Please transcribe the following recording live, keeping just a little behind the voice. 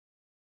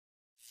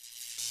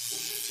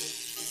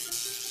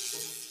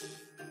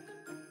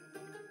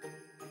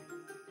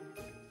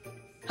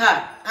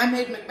Hi, I'm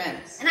Hayden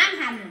McManus. And I'm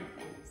Hannah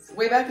McManus.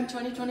 Way back in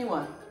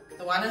 2021,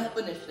 the Wanna Help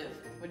Initiative,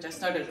 which I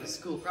started as a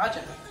school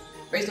project,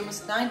 raised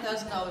almost $9,000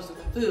 worth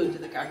of food to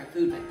the Calgary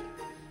Food Bank.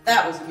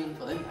 That was a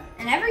meaningful impact.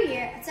 And every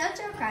year at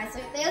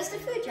Chrysler, they host a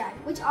food drive,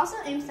 which also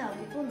aims to help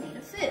people in need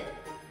of food.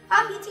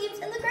 Hockey teams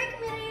in the great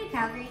community of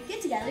Calgary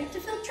get together to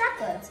fill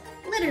truckloads,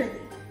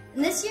 literally.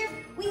 And this year,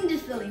 we need to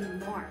fill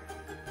even more.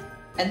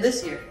 And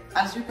this year,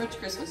 as we approach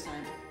Christmas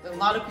time, there are a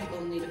lot of people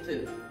in need of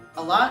food.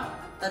 A lot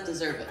that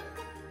deserve it.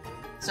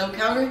 So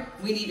Calgary,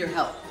 we need your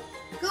help.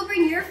 Go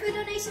bring your food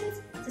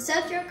donations to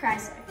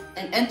Chrysler.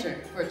 And enter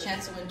for a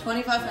chance to win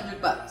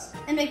 $2,500.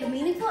 And make a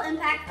meaningful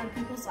impact on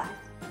people's lives.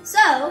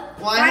 So,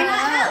 why not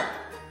help?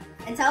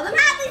 And tell them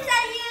Happy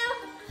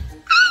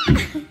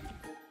sent you!